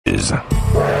years.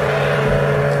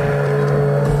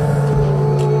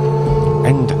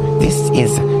 And this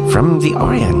is from the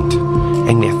Orient.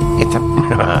 And it's a...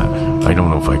 I don't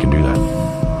know if I can do that.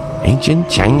 Ancient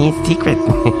Chinese secret.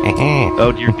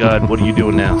 Oh, dear God, what are you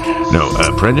doing now? No,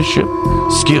 apprenticeship,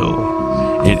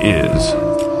 skill. It is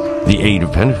the Eight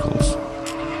of Pentacles.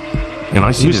 And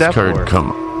I see Who's this that card for?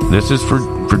 come. This is for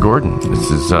Gordon.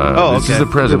 This is this is the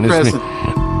present.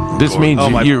 This means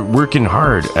you're working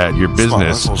hard at your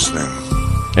business,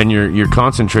 and you're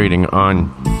concentrating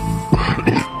on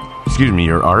excuse me,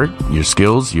 your art, your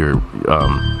skills, your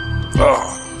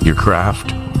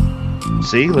craft.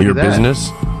 See, look your at that.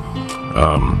 business.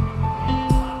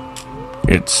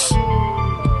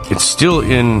 It's still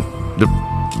in the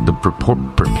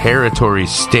preparatory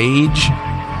stage.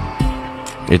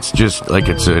 It's just like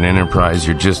it's an enterprise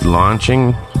you're just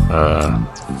launching,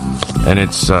 and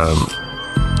it's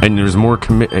and there's more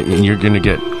and you're going to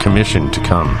get commission to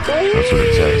come. That's what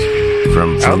it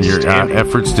says. From your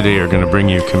efforts today are going to bring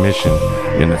you commission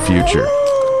in the future.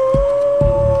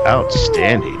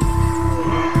 Outstanding.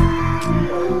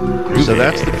 So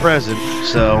that's the present.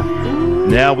 So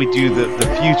now we do the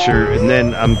future, and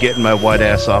then I'm getting my white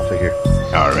ass off of here.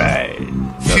 All right.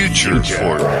 Future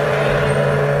for.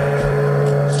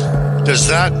 Does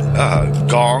that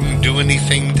gong do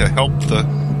anything to help the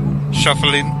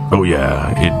shuffling? Oh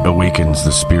yeah, it awakens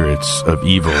the spirits of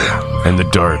evil and the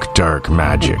dark, dark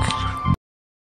magic.